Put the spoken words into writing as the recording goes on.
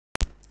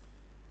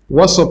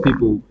What's up,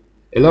 people?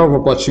 A lot of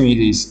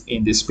opportunities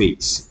in this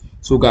space.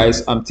 So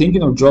guys, I'm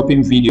thinking of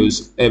dropping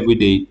videos every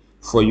day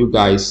for you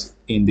guys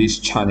in this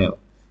channel.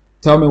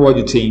 Tell me what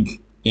you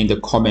think in the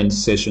comment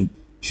section.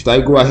 Should I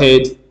go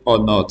ahead or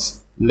not?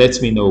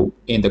 Let me know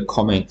in the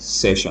comment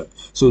section.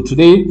 So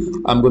today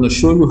I'm going to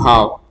show you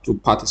how to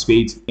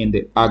participate in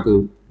the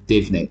Argo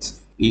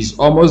Devnet. It's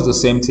almost the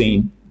same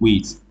thing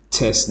with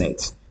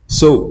testnet.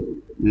 So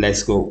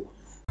let's go.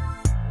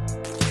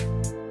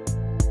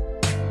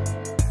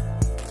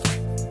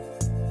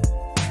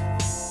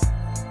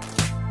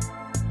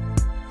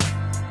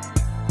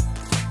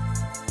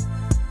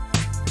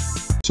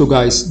 So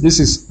guys,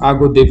 this is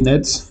Argo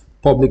Devnet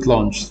public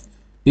launch.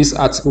 This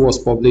article was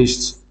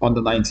published on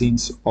the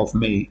 19th of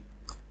May.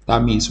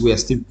 That means we are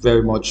still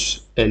very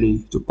much early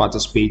to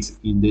participate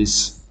in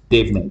this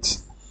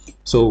Devnet.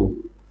 So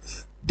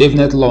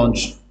Devnet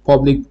launch,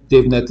 public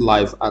Devnet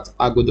live at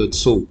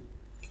argo.so.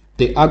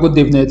 The Argo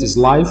Devnet is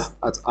live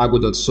at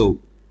argo.so.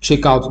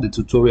 Check out the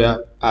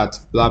tutorial at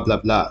blah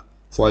blah blah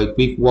for a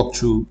quick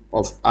walkthrough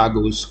of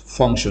Argo's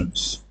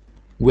functions.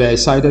 We are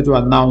excited to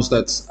announce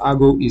that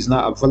Argo is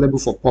now available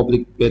for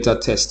public beta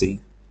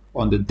testing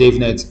on the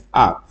Devnet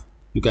app.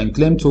 You can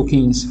claim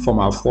tokens from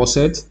our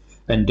faucet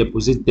and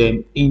deposit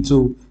them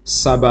into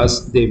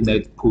Saba's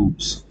Devnet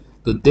pools.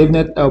 The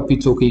Devnet LP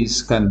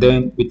tokens can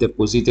then be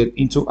deposited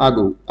into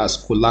Argo as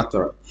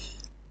collateral,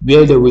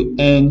 where they will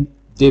earn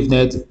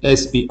Devnet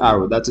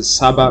SBR, that is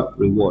Saba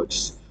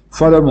rewards.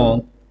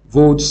 Furthermore,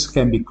 votes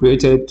can be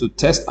created to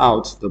test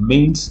out the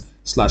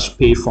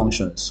mint/pay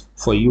functions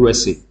for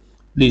USA.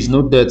 Please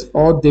note that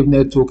all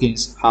Devnet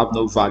tokens have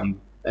no value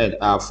and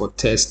are for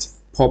test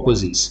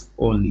purposes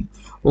only.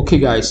 Okay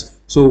guys,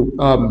 so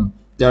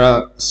there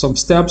are some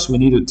steps we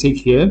need to take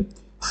here.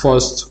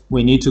 First,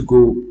 we need to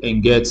go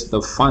and get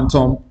the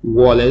Phantom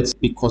wallet,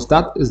 because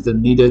that is the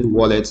needed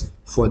wallet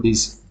for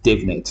this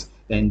Devnet.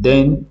 And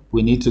then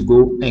we need to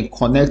go and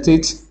connect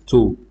it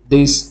to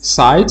this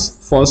site.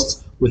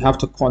 First, we have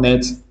to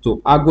connect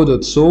to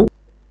argo.so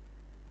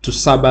to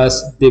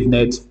Saba's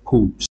Devnet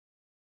pools.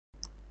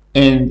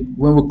 And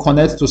when we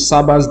connect to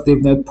Saba's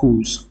Devnet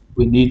pools,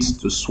 we need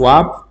to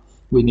swap,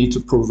 we need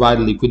to provide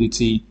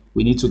liquidity,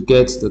 we need to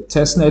get the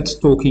testnet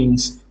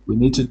tokens, we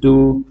need to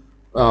do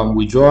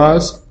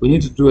withdrawals, we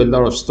need to do a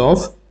lot of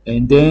stuff.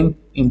 And then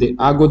in the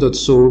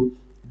argo.so,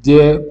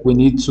 there we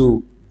need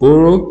to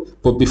borrow,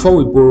 but before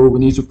we borrow, we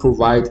need to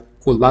provide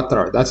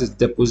collateral, that is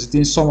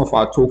depositing some of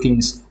our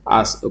tokens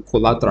as a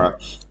collateral.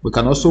 We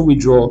can also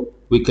withdraw,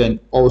 we can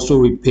also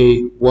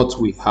repay what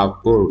we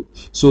have borrowed.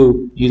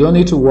 So you don't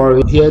need to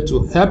worry. I'm here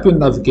to help you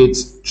navigate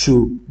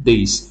through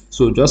this.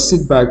 So just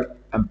sit back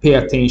and pay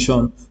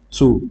attention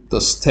to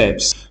the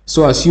steps.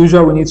 So as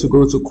usual, we need to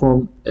go to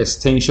Chrome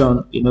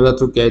extension in order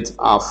to get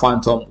our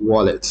Phantom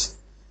wallet.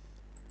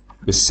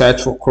 We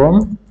search for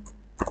Chrome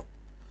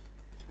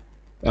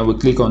and we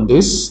click on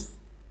this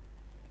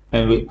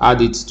and we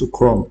add it to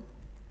Chrome.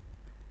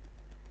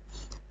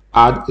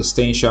 Add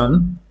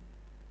extension,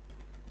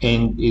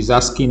 and is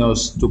asking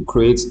us to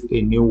create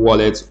a new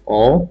wallet,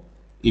 or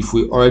if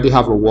we already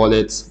have a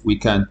wallet, we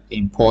can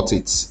import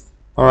it.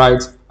 All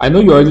right, I know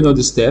you already know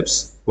the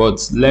steps,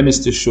 but let me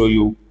still show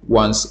you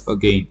once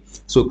again.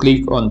 So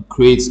click on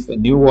create a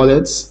new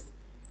wallet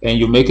and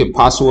you make a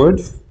password,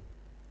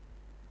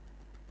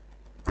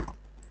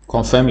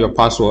 confirm your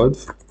password,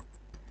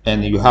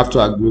 and you have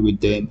to agree with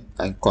them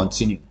and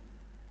continue.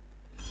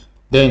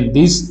 Then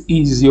this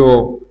is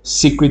your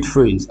secret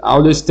phrase. I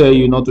always tell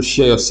you not to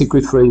share your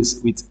secret phrase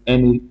with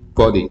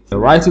anybody.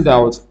 Write it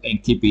out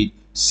and keep it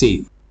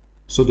safe.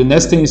 So the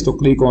next thing is to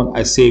click on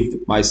I saved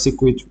my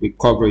secret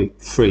recovery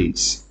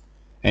phrase,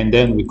 and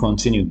then we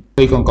continue.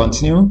 Click on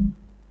continue.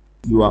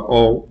 You are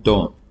all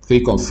done.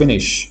 Click on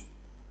finish.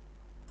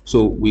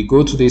 So we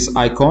go to this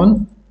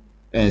icon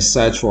and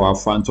search for our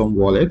Phantom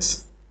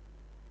wallet,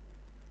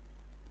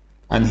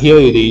 and here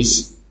it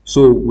is.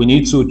 So we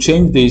need to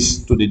change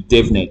this to the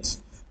Devnet.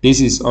 This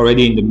is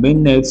already in the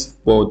mainnet,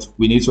 but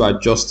we need to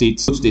adjust it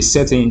to the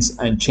settings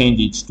and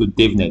change it to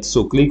Devnet.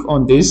 So click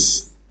on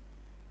this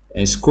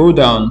and scroll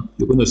down.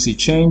 You're going to see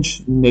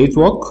change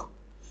network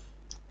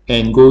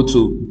and go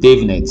to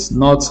Devnet,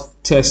 not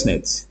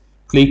testnet.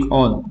 Click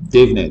on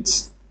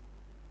Devnet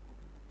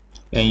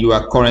and you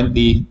are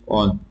currently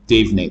on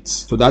Devnet.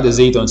 So that is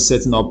it on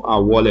setting up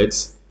our wallet.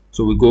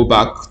 So we go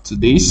back to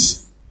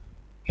this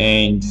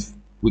and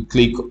we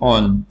click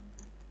on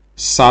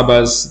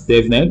Saba's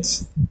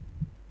Devnet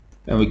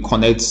and we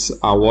connect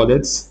our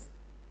wallet.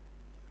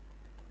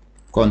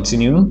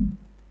 Continue.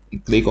 We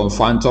click on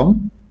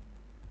Phantom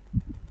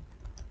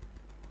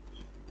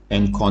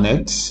and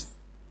connect.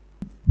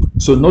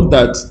 So note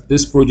that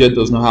this project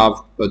does not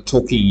have a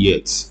token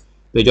yet.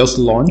 They just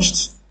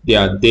launched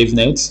their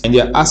Devnet and they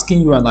are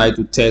asking you and I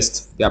to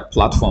test their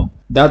platform.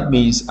 That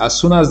means as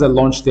soon as they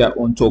launch their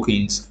own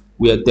tokens,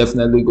 we are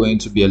definitely going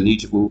to be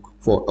eligible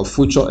for a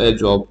future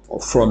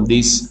airdrop from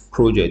this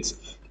project.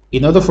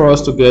 In order for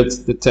us to get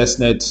the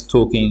testnet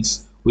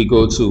tokens, we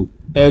go to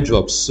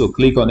airdrops. So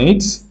click on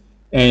it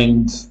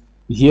and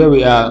here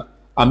we are.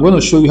 I'm going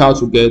to show you how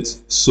to get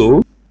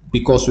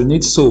because we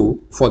need SOL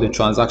for the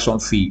transaction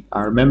fee.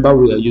 And remember,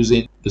 we are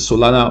using the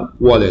Solana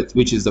wallet,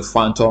 which is the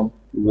Phantom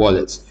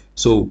wallet.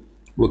 So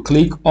we'll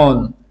click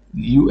on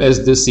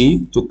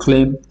USDC to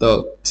claim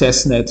the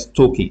testnet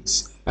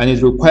tokens, and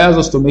it requires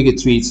us to make a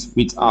tweet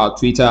with our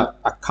Twitter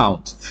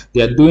account.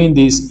 They are doing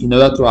this in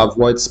order to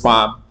avoid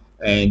spam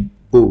and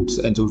bots,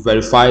 and to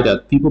verify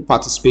that people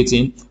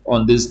participating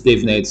on this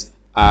DevNet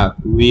are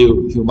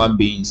real human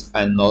beings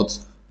and not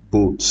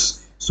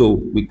bots. So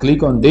we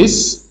click on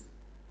this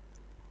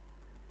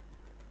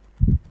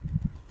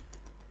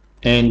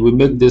and we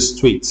make this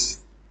tweet.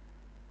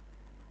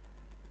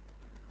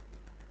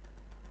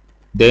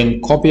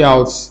 Then copy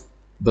out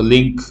the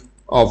link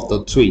of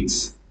the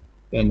tweet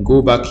and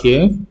go back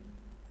here,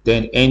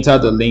 then enter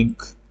the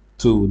link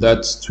to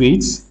that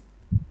tweet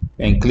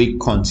and click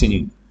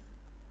continue.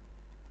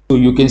 So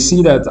you can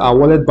see that our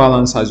wallet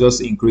balance has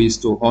just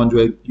increased to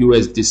 100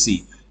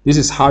 USDC. This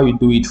is how you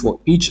do it for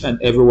each and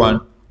every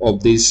one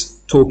of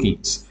these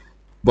tokens,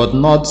 but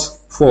not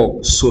for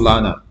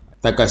Solana.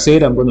 Like I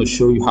said, I'm going to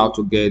show you how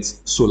to get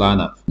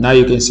Solana. Now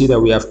you can see that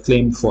we have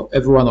claimed for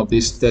every one of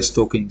these test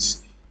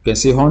tokens. You can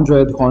see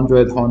 100,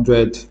 100,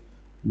 100,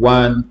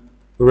 1,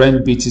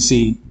 REN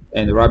BTC,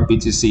 and RAP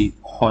BTC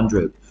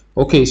 100.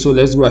 Okay, so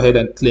let's go ahead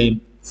and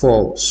claim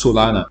for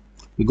Solana.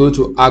 We go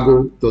to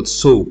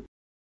argo.so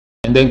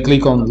and then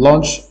click on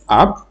launch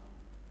app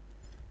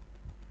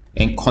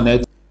and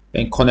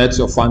connect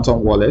your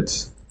Phantom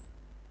wallet.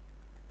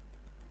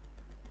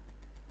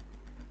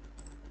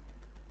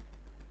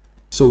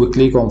 So we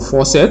click on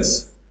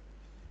faucets,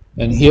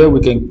 and here we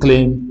can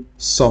claim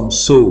some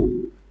SOL.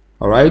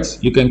 All right,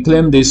 you can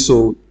claim this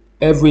SOL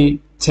every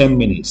 10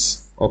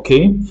 minutes.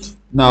 Okay,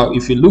 now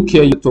if you look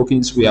here, the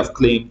tokens we have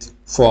claimed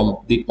from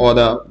the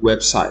other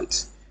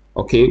website,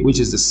 okay, which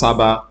is the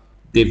Argo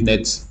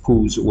Devnet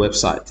pools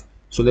website.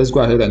 So let's go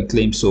ahead and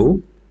claim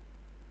SOL.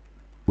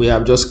 We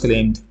have just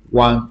claimed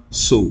 1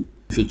 SOL.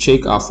 If you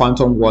check our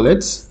Phantom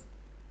wallet,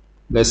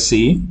 let's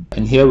see,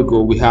 and here we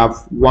go, we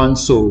have 1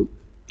 SOL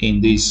in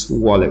this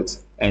wallet,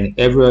 and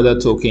every other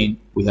token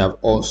we have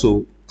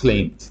also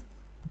claimed.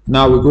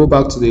 Now we go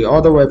back to the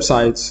other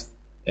website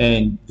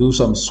and do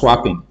some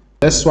swapping.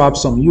 Let's swap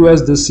some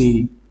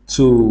USDC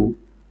to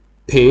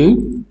pay,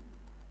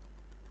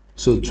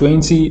 so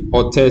 20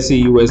 or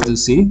 30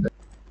 USDC.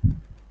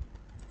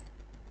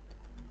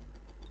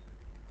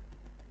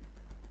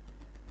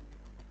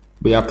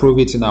 We approve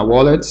it in our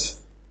wallet.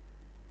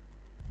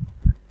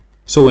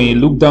 So when you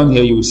look down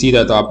here, you will see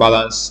that our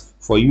balance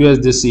for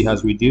USDC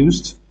has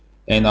reduced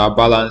and our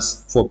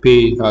balance for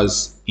pay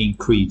has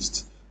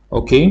increased.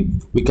 Okay,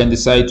 we can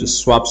decide to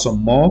swap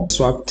some more.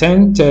 Swap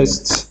 10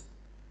 tests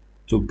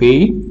to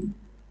pay,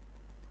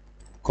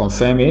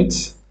 confirm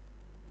it,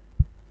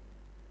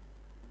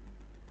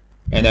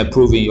 and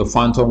approve in your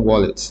Phantom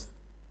wallet.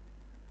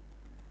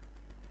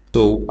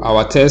 So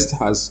our test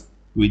has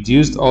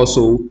reduced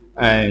also,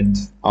 and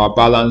our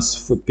balance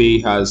for pay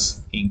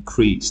has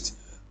increased.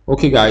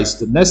 Okay guys,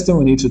 the next thing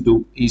we need to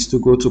do is to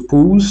go to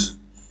pools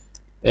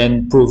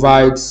and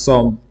provide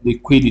some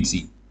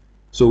liquidity,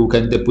 so we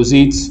can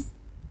deposit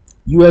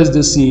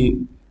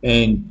USDC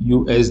and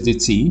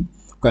USDT. You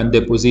can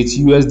deposit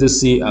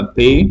USDC and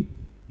pay,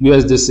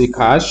 USDC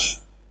cash,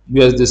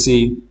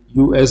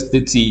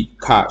 USDT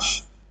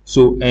cash,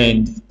 so,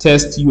 and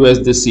test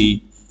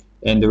USDC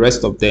and the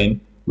rest of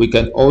them. We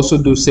can also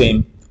do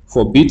same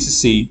for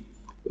BTC.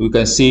 We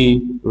can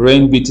see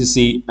REN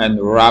BTC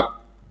and RAP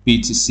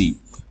BTC.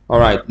 All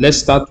right, let's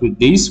start with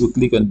this. We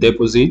click on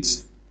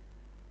deposit,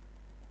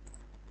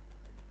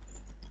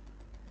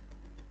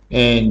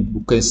 and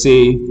we can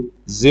say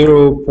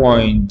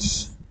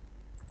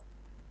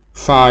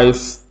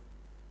 0.5,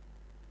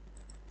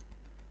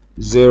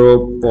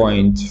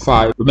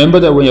 0.5. Remember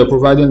that when you're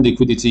providing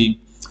liquidity,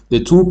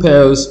 the two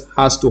pairs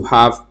has to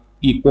have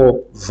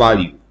equal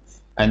value,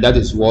 and that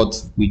is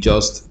what we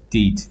just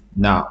did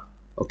now.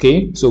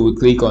 Okay, so we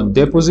click on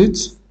deposit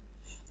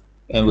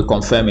and we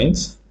confirm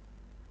it,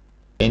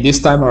 and this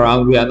time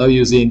around we are not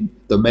using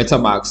the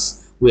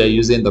MetaMask, we are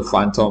using the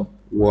Phantom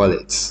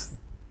wallet.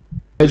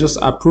 I just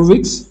approve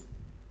it,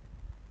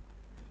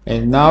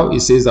 and now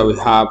it says that we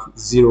have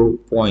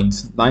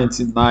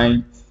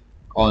 0.99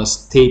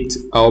 unstaked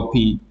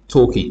LP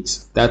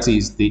tokens, that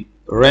is the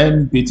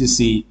REN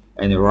BTC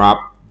and RAP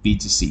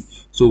BTC.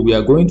 So we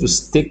are going to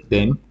stake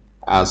them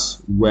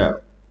as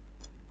well.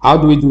 How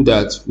do we do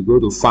that? We go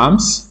to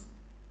farms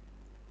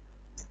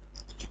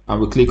and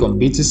we click on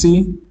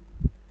BTC,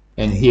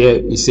 and here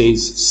it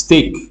says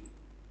stake,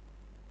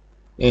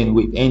 and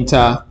we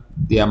enter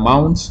the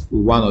amount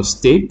we want to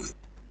stake,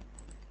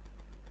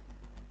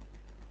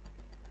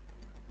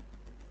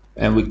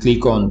 and we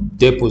click on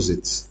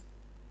deposit.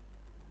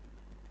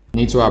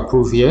 Need to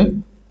approve here.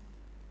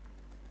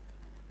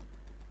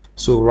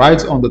 So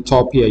right on the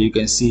top here, you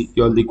can see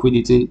your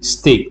liquidity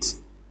staked.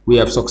 We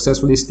have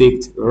successfully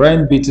staked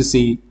REN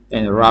BTC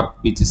and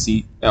RAP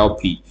BTC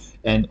LP,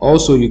 and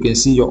also you can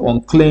see your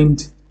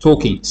unclaimed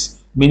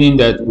tokens, meaning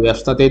that we have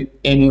started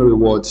earning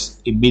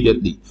rewards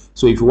immediately.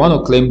 So if you want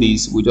to claim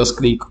these, we just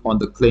click on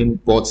the claim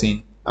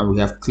button and we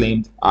have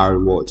claimed our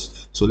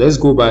rewards. So let's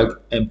go back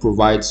and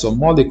provide some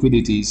more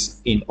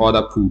liquidities in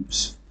other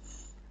pools.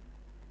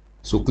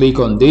 So click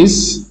on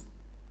this,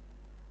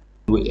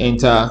 we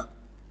enter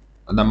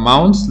an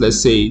amount, let's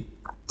say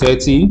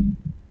 30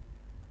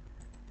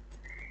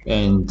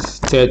 and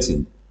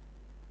 30,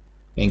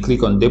 and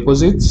click on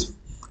deposit,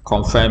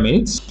 confirm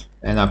it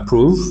and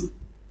approve.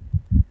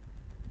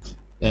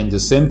 And the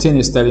same thing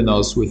is telling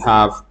us we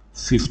have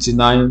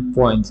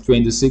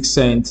 59.26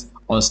 cents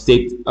on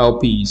staked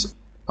LPs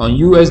on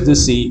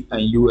USDC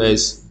and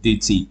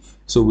USDT.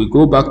 So we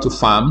go back to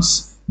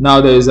farms.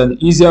 Now there is an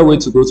easier way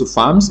to go to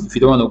farms. If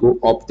you don't want to go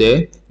up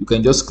there, you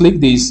can just click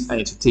this and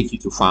it will take you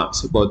to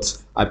farms, but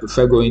I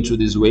prefer going through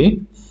this way.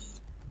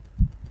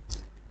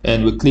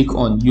 And we click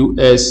on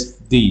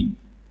USD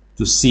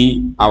to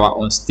see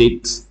our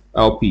unstaked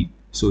LP.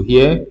 So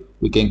here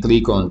we can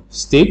click on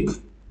stake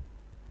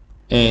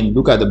and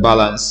look at the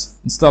balance.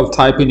 Instead of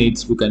typing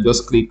it, we can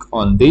just click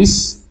on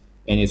this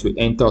and it will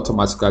enter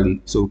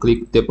automatically. So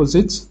click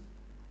deposit,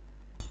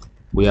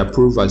 we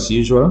approve as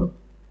usual.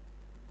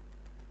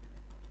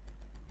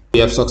 We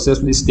have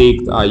successfully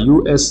staked our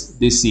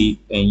USDC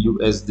and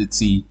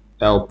USDT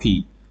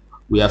LP.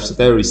 We have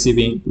started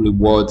receiving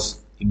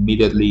rewards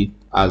immediately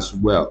as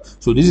well.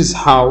 So this is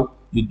how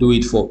you do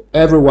it for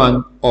every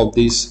one of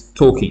these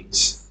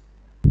tokens.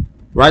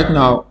 Right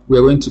now we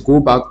are going to go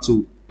back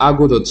to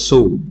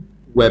argo.so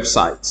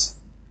website.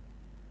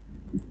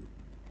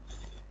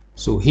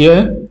 So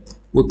here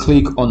we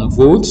click on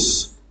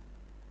votes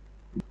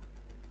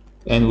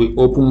and we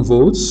open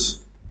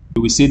votes.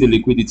 We see the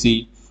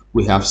liquidity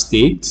we have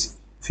staked.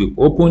 If you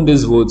open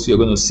these votes, you're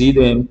going to see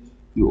them.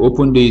 You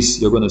open this,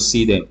 you're going to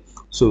see them.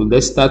 So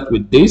let's start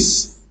with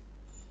this,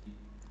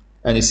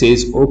 and it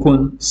says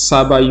open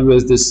Saba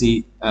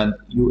USDC and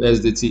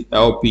USDT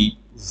LP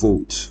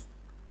vote.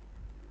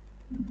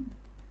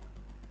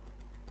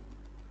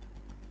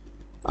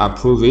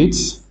 Approve it.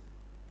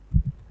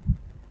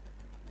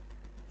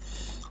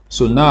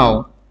 So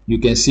now you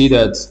can see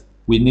that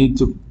we need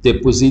to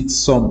deposit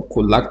some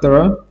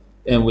collateral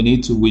and we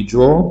need to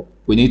withdraw.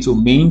 We need to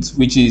mint,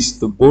 which is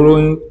the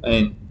borrowing,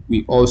 and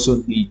we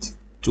also need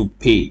to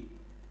pay.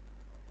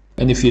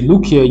 And if you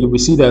look here, you will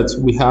see that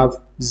we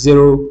have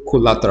zero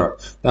collateral.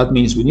 That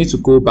means we need to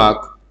go back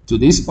to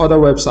this other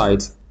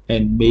website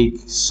and make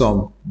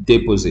some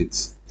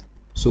deposits.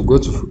 So go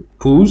to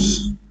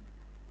pools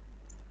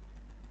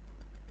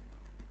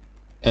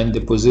and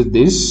deposit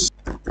this.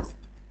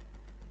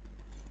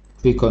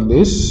 Click on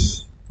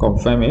this,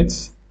 confirm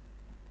it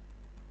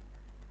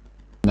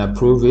and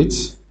approve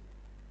it.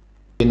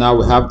 Now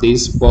we have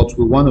this, but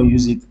we want to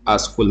use it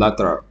as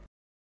collateral.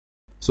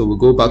 So we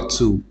go back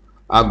to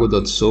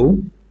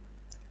argo.so,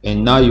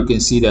 and now you can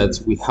see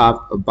that we have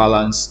a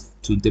balance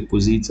to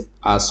deposit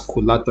as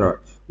collateral.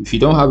 If you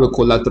don't have a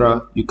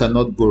collateral, you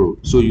cannot borrow.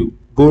 So you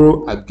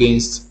borrow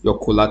against your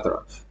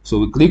collateral. So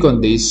we click on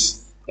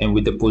this and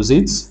we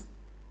deposit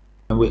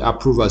and we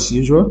approve as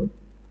usual.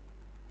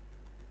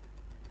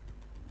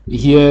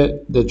 Here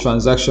the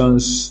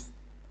transactions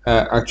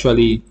are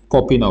actually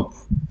popping up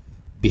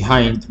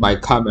behind my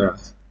camera.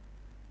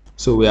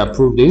 So we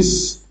approve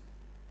this,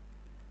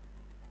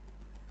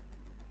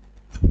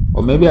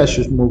 or maybe I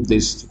should move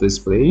this to this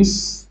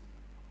place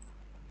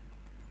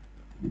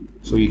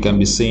so you can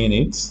be seeing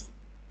it.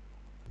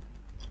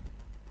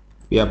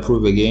 We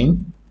approve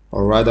again,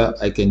 or rather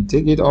I can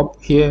take it up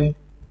here.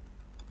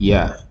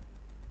 Yeah,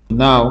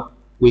 now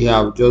we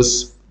have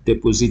just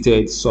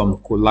deposited some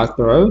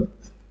collateral.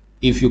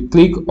 If you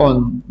click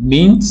on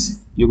mint,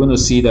 you're going to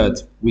see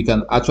that we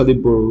can actually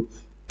borrow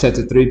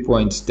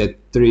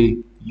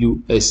 33.33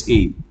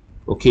 USA.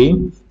 Okay,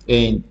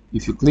 and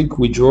if you click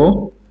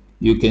withdraw,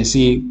 you can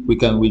see we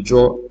can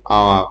withdraw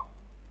our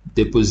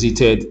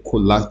deposited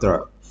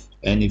collateral.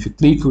 And if you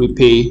click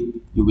repay,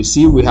 you will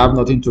see we have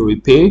nothing to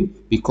repay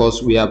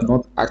because we have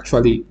not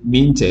actually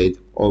minted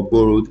or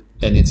borrowed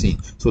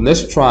anything. So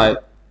let's try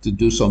to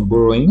do some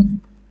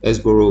borrowing. Let's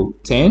borrow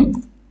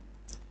 10.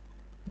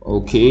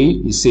 Okay,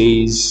 it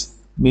says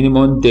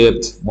minimum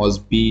debt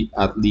must be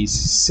at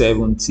least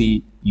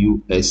 70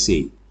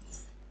 USA,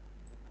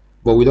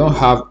 but we don't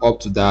have up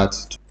to that.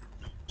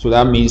 So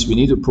that means we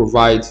need to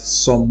provide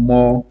some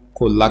more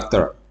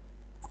collateral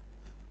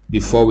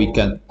before we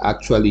can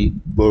actually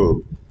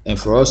borrow. And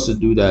for us to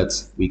do that,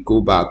 we go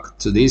back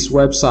to this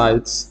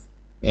website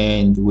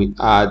and we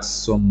add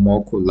some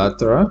more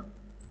collateral.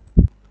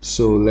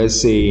 So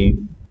let's say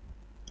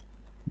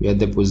we are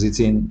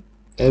depositing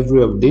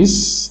every of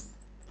this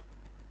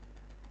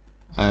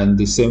and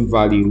the same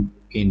value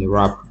in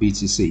wrap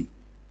BTC.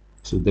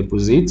 So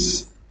deposit,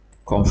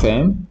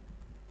 confirm,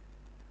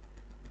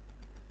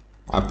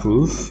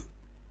 approve.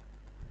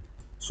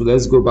 So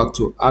let's go back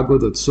to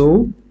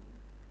argo.so,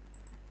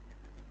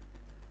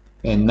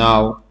 and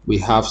now we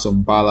have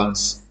some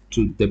balance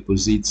to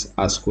deposit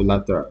as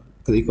collateral.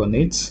 Click on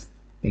it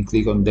and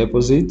click on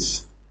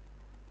deposit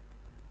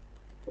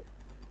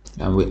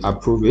and we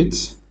approve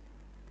it.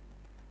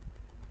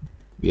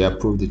 We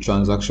approve the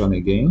transaction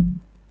again.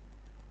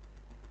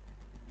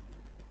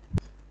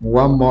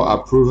 One more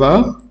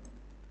approval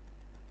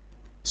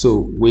So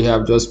we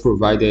have just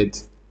provided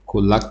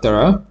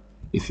collateral.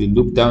 If you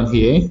look down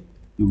here,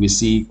 you will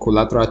see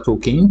collateral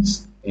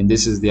tokens, and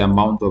this is the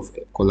amount of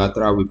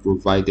collateral we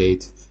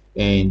provided,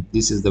 and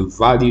this is the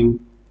value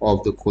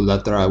of the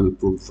collateral we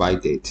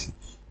provided.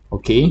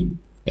 Okay,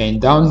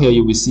 and down here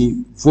you will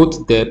see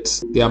vote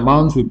depth. The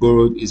amount we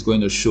borrowed is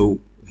going to show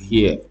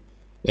here,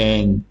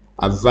 and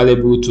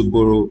available to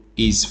borrow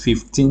is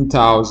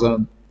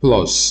 15,000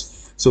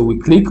 plus. So we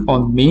click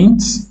on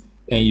mint,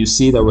 and you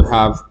see that we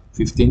have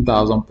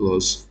 15,000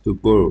 plus to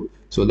borrow.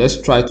 So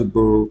let's try to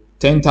borrow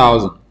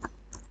 10,000.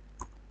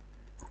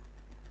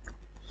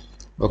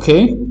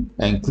 Okay,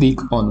 and click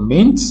on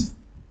mint,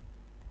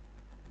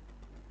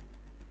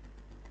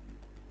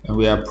 and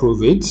we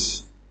approve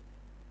it.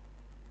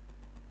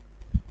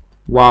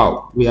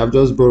 Wow, we have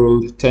just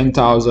borrowed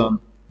 10,000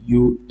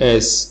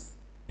 USA.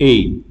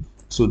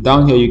 So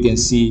down here you can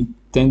see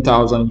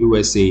 10,000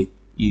 USA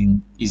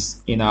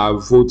is in our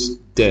vote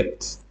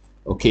depth.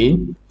 Okay,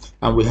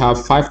 and we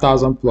have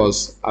 5,000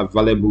 plus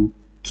available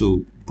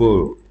to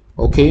borrow.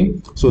 Okay,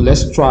 so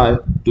let's try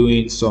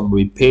doing some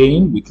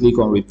repaying. We click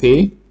on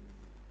repay,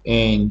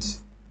 and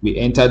we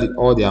enter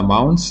all the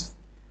amounts,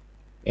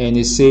 and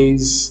it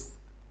says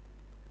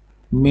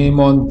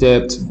minimum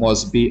debt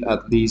must be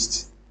at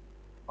least.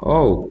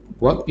 Oh,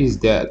 what is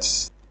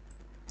that?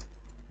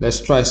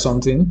 Let's try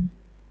something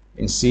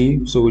and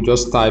see. So we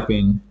just type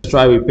in, let's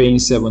try repaying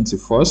 70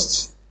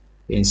 first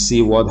and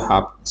see what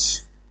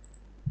happens,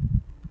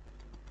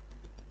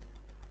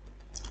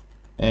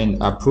 and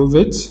approve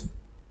it.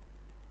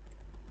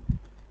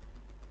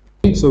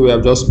 Okay, so we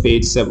have just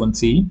paid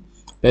 70.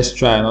 Let's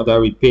try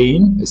another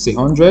repaying. Let's say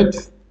 100.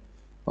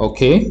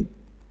 Okay,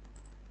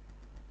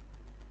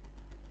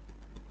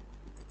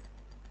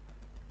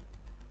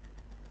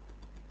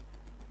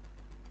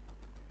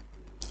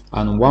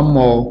 and one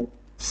more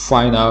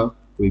final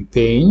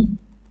repaying.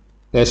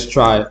 Let's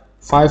try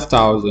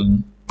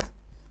 5,000.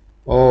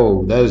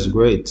 Oh, that is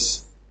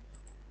great.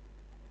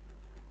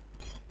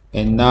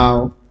 And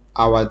now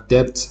our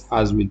debt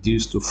has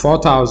reduced to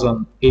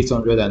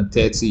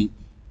 4,830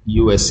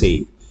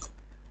 USA.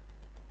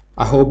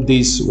 I hope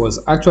this was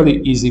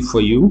actually easy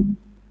for you,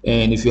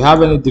 and if you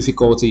have any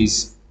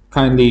difficulties,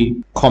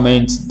 kindly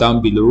comment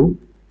down below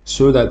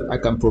so that I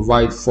can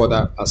provide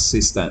further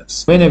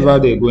assistance. Whenever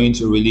they're going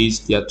to release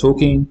their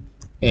token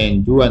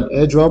and do an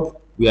airdrop,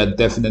 we are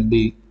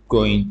definitely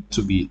going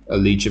to be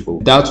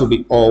eligible. That will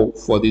be all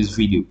for this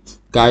video.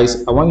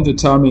 Guys, I want you to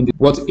tell me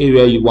what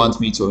area you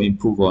want me to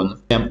improve on.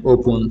 I am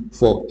open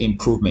for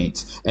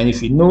improvement. And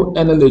if you know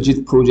any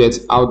legit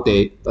projects out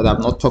there that I've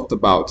not talked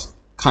about,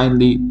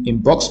 kindly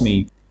inbox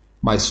me.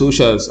 My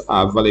socials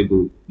are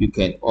available. You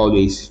can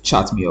always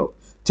chat me up.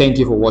 Thank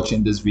you for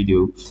watching this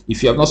video.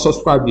 If you have not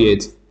subscribed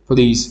yet,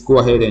 please go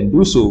ahead and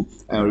do so,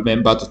 and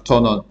remember to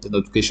turn on the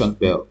notification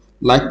bell.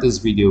 Like this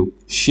video,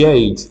 share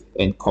it,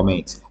 and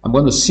comment. I'm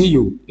going to see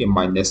you in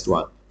my next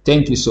one.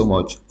 Thank you so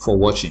much for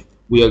watching.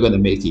 We are going to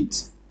make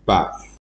it. Bye.